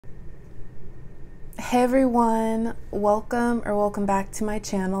Hey everyone, welcome back to my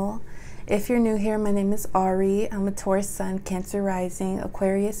channel. If you're new here, my name is Ari. I'm a Taurus Sun, Cancer Rising,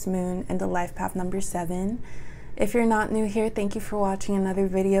 Aquarius Moon, and the life path number 7. If you're not new here, thank you for watching another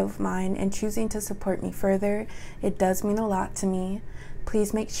video of mine and choosing to support me further. It does mean a lot to me.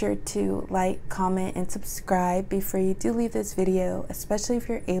 Please make sure to like, comment, and subscribe before you do leave this video, especially if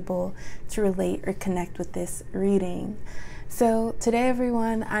you're able to relate or connect with this reading. So today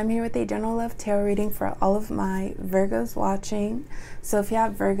everyone, I'm here with a general love tarot reading for all of my Virgos watching. So if you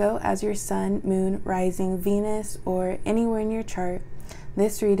have Virgo as your sun, moon, rising, Venus, or anywhere in your chart,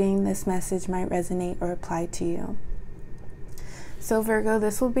 this reading, this message might resonate or apply to you. So Virgo,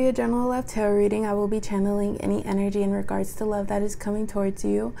 this will be a general love tarot reading. I will be channeling any energy in regards to love that is coming towards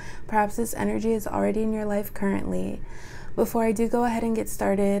you. Perhaps this energy is already in your life currently. Before I do go ahead and get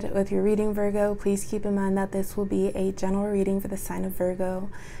started with your reading, Virgo, please keep in mind that this will be a general reading for the sign of Virgo.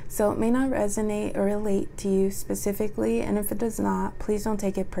 So it may not resonate or relate to you specifically, and if it does not, please don't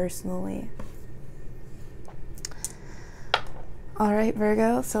take it personally. All right,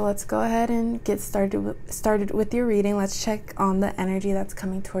 Virgo, so let's go ahead and get started with your reading. Let's check on the energy that's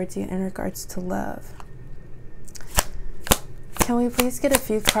coming towards you in regards to love. Can we please get a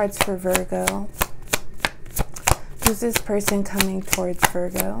few cards for Virgo? Who's this person coming towards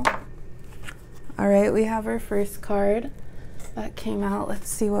Virgo? All right, we have our first card that came out. Let's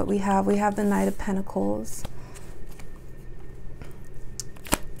see what we have. We have the Knight of Pentacles.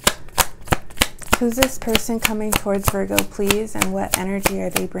 Who's this person coming towards Virgo, please? And what energy are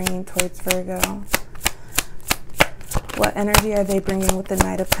they bringing towards Virgo? What energy are they bringing with the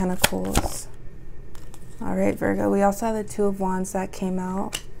Knight of Pentacles? All right, Virgo. We also have the Two of Wands that came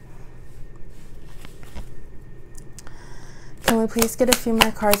out. Can we please get a few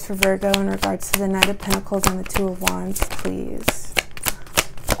more cards for Virgo in regards to the Knight of Pentacles and the Two of Wands, please?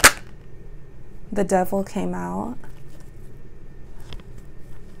 The Devil came out.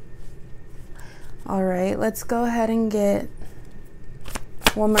 All right, let's go ahead and get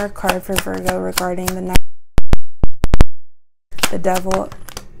one more card for Virgo regarding the Devil.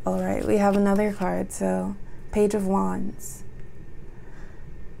 All right, we have another card, so Page of Wands.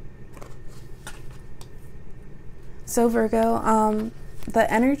 So Virgo, the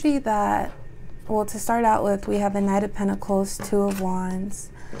energy that, well, to start out with, we have the Knight of Pentacles, Two of Wands,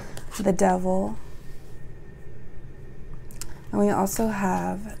 the Devil, and we also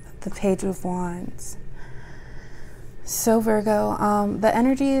have the Page of Wands. So Virgo, the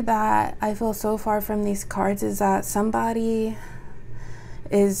energy that I feel so far from these cards is that somebody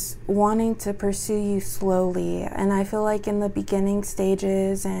is wanting to pursue you slowly, and I feel like in the beginning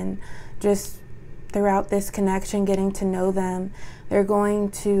stages and just throughout this connection, getting to know them, they're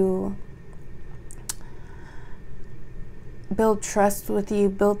going to build trust with you,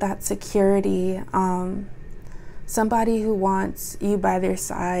 build that security. Somebody who wants you by their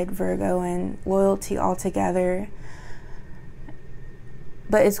side, Virgo, and loyalty altogether.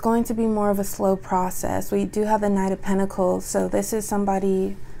 But it's going to be more of a slow process. We do have the Knight of Pentacles, so this is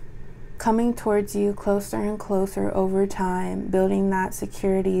somebody coming towards you closer and closer over time, building that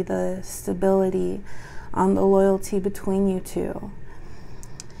security, the stability, the loyalty between you two.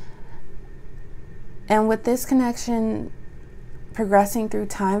 And with this connection progressing through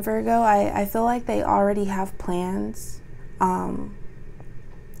time, Virgo, I feel like they already have plans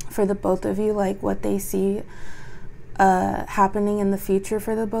for the both of you, like what they see happening in the future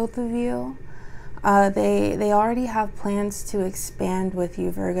for the both of you. They already have plans to expand with you,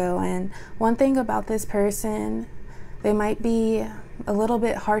 Virgo. And one thing about this person, they might be a little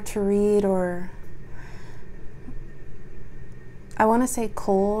bit hard to read, or I want to say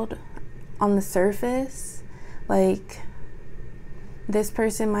cold on the surface. Like, this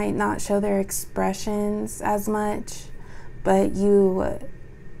person might not show their expressions as much, but you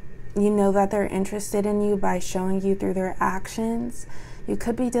know that they're interested in you by showing you through their actions. You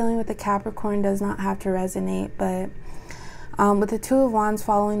could be dealing with a Capricorn, does not have to resonate, but with the Two of Wands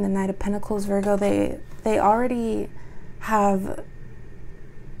following the Knight of Pentacles, Virgo, they already have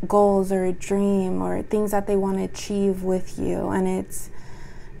goals or a dream or things that they want to achieve with you, and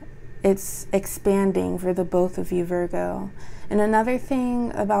it's expanding for the both of you, Virgo. And another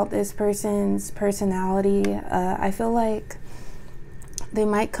thing about this person's personality, I feel like they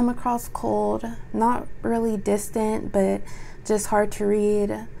might come across cold, not really distant, but just hard to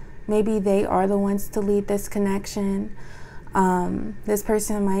read. Maybe they are the ones to lead this connection. This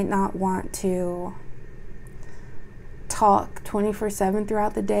person might not want to talk 24/7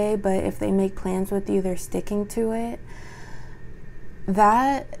 throughout the day, but if they make plans with you, they're sticking to it.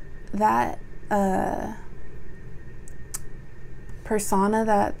 That persona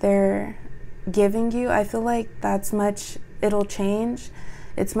that they're giving you, I feel like it'll change.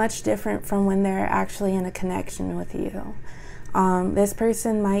 It's much different from when they're actually in a connection with you. This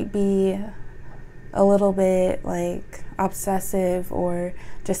person might be a little bit like obsessive or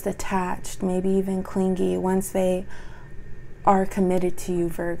just attached, maybe even clingy once they are committed to you,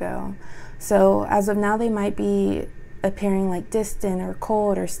 Virgo. So as of now, they might be appearing like distant or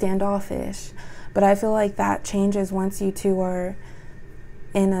cold or standoffish, but I feel like that changes once you two are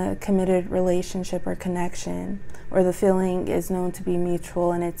in a committed relationship or connection, or the feeling is known to be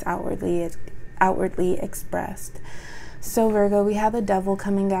mutual and it's outwardly expressed. So Virgo, we have the Devil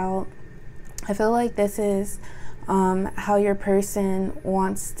coming out. I feel like this is how your person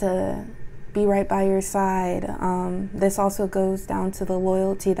wants to be right by your side. This also goes down to the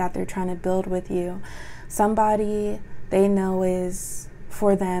loyalty that they're trying to build with you. Somebody they know is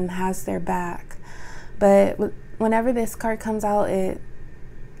for them, has their back. But whenever this card comes out, it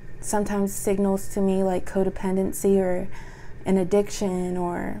sometimes signals to me like codependency or an addiction,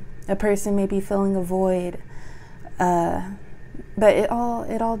 or a person may be filling a void. But it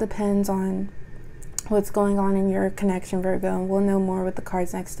all depends on what's going on in your connection, Virgo, and we'll know more with the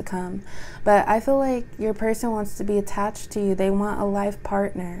cards next to come. But I feel like your person wants to be attached to you. They want a life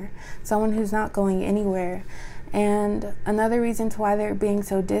partner, someone who's not going anywhere. And another reason to why they're being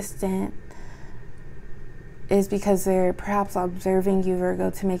so distant is because they're perhaps observing you, Virgo,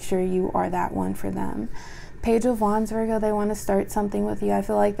 to make sure you are that one for them. Page of Wands, Virgo, they want to start something with you. I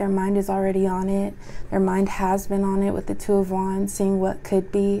feel like their mind is already on it. Their mind has been on it with the Two of Wands, seeing what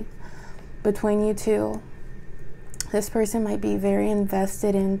could be between you two. This person might be very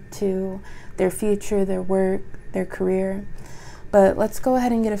invested into their future, their work, their career. But let's go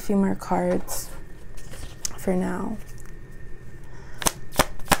ahead and get a few more cards for now.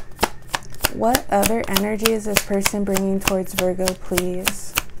 What other energy is this person bringing towards Virgo,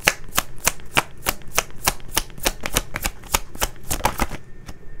 please?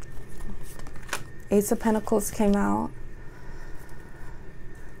 Ace of Pentacles came out.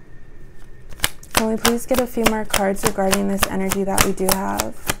 Can we please get a few more cards regarding this energy that we do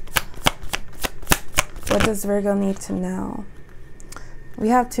have? What does Virgo need to know? We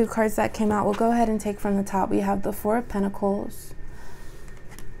have two cards that came out. We'll go ahead and take from the top. We have the Four of Pentacles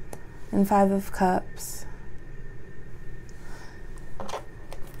and Five of Cups.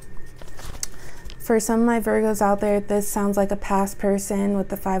 For some of my Virgos out there, this sounds like a past person with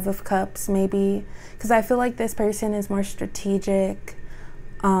the Five of Cups, maybe, because I feel like this person is more strategic.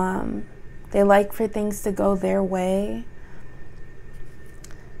 They like for things to go their way.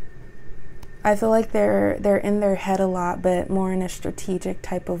 I feel like they're in their head a lot, but more in a strategic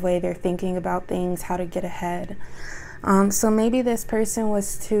type of way. They're thinking about things, how to get ahead. So maybe this person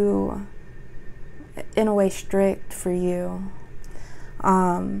was too, in a way, strict for you.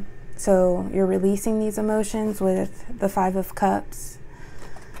 So you're releasing these emotions with the Five of Cups.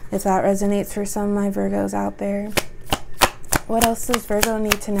 If that resonates for some of my Virgos out there. What else does Virgo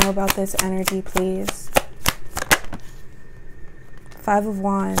need to know about this energy, please? Five of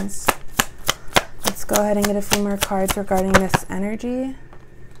Wands. Let's go ahead and get a few more cards regarding this energy.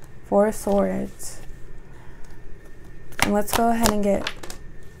 Four of Swords. And let's go ahead and get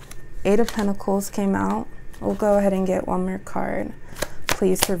Eight of Pentacles came out. We'll go ahead and get one more card,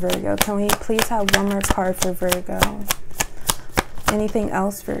 please, for Virgo. Can we please have one more card for Virgo? Anything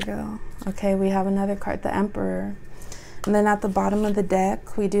else, Virgo? Okay, we have another card, the Emperor. And then at the bottom of the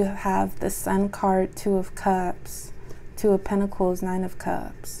deck, we do have the Sun card, Two of Cups, Two of Pentacles, Nine of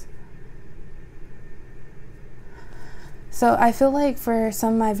Cups. So I feel like for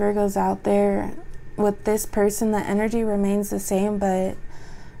some of my Virgos out there, with this person, the energy remains the same, but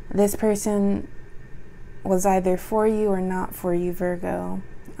this person was either for you or not for you, Virgo.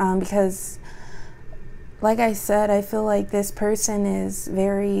 Because, like I said, I feel like this person is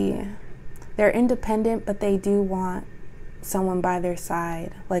they're independent, but they do want someone by their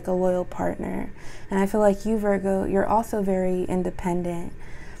side, like a loyal partner. And I feel like you, Virgo, you're also very independent.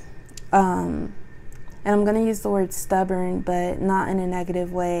 And I'm going to use the word stubborn, but not in a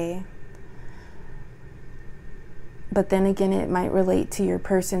negative way. But then again, it might relate to your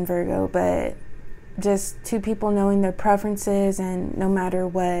person, Virgo. But just two people knowing their preferences, and no matter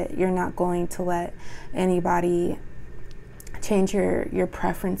what, you're not going to let anybody change your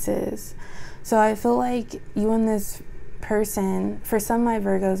preferences. So I feel like you and this person, for some of my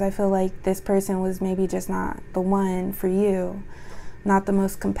Virgos, I feel like this person was maybe just not the one for you, not the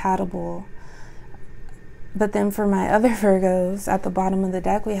most compatible. But then for my other Virgos, at the bottom of the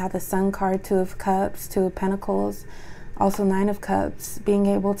deck, we have the Sun card, Two of Cups, Two of Pentacles, also Nine of Cups, being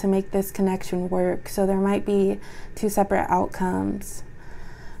able to make this connection work. So there might be two separate outcomes.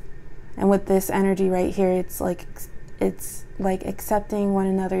 And with this energy right here, it's like accepting one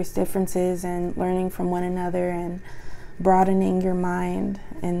another's differences and learning from one another and broadening your mind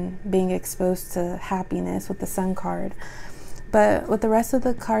and being exposed to happiness with the Sun card. But with the rest of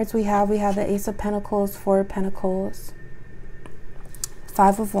the cards we have the Ace of Pentacles, Four of Pentacles,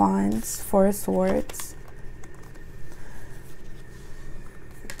 Five of Wands, Four of Swords,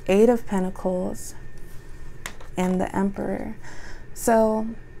 Eight of Pentacles, and the Emperor. So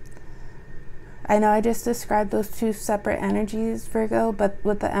I know I just described those two separate energies, Virgo, but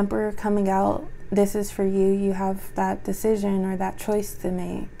with the Emperor coming out, this is for you. You have that decision or that choice to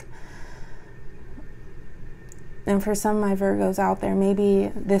make. And for some of my Virgos out there,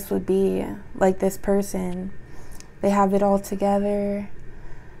 maybe this would be like this person. They have it all together,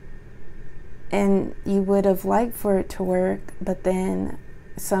 and you would have liked for it to work, but then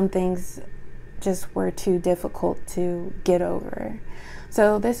some things just were too difficult to get over.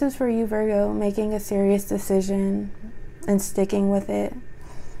 So this is for you, Virgo, making a serious decision and sticking with it.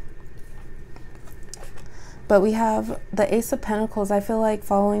 But we have the Ace of Pentacles. I feel like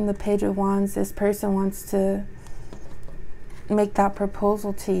following the Page of Wands, this person wants to make that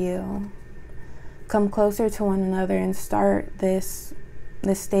proposal to you. Come closer to one another and start this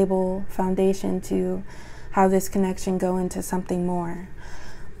stable foundation to have this connection go into something more.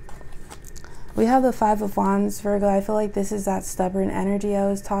 We have the Five of Wands, Virgo. I feel like this is that stubborn energy I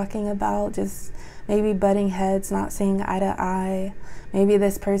was talking about. Just maybe butting heads, not seeing eye to eye. Maybe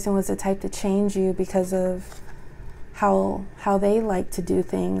this person was the type to change you because of how they like to do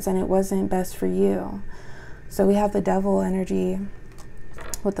things, and it wasn't best for you. So we have the Devil energy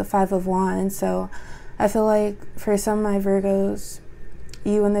with the Five of Wands. So I feel like for some of my Virgos,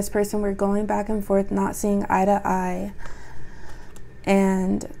 you and this person were going back and forth, not seeing eye to eye,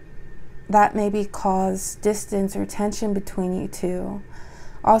 and that maybe caused distance or tension between you two.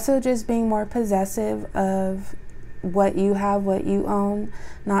 Also just being more possessive of what you have, what you own,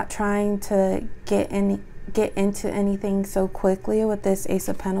 not trying to get into anything so quickly with this Ace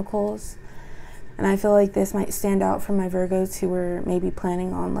of Pentacles. And I feel like this might stand out for my Virgos who were maybe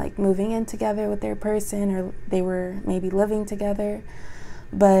planning on like moving in together with their person, or they were maybe living together.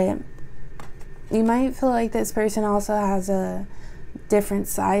 But you might feel like this person also has a different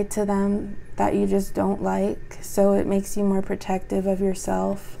side to them that you just don't like, so it makes you more protective of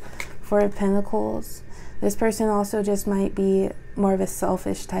yourself. Four of Pentacles. This person also just might be more of a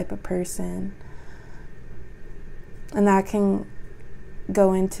selfish type of person, and that can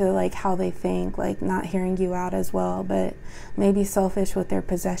go into like how they think, like not hearing you out as well, but maybe selfish with their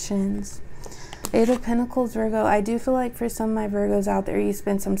possessions. Eight of Pentacles, Virgo. I do feel like for some of my Virgos out there, you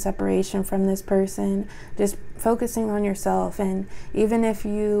spend some separation from this person, just focusing on yourself. And even if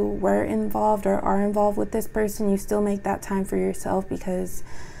you were involved or are involved with this person, you still make that time for yourself, because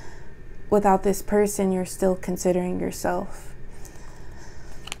without this person, you're still considering yourself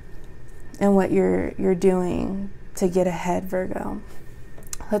and what you're doing to get ahead, Virgo.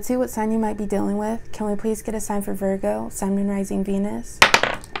 Let's see what sign you might be dealing with. Can we please get a sign for Virgo, Sun, Moon, Rising, Venus?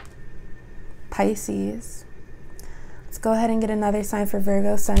 Pisces. Let's go ahead and get another sign for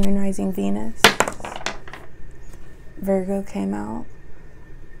Virgo, Sun, Moon, Rising, Venus. Virgo came out.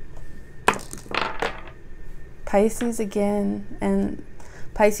 Pisces again, and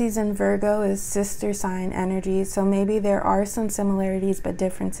Pisces and Virgo is sister sign energy, so maybe there are some similarities but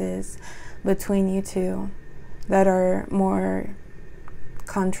differences between you two that are more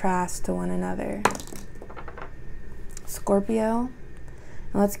contrast to one another. Scorpio.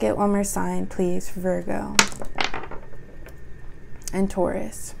 And let's get one more sign, please, for Virgo. And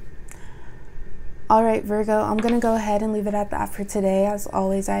Taurus. All right, Virgo, I'm going to go ahead and leave it at that for today. As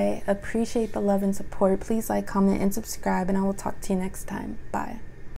always, I appreciate the love and support. Please like, comment, and subscribe, and I will talk to you next time. Bye.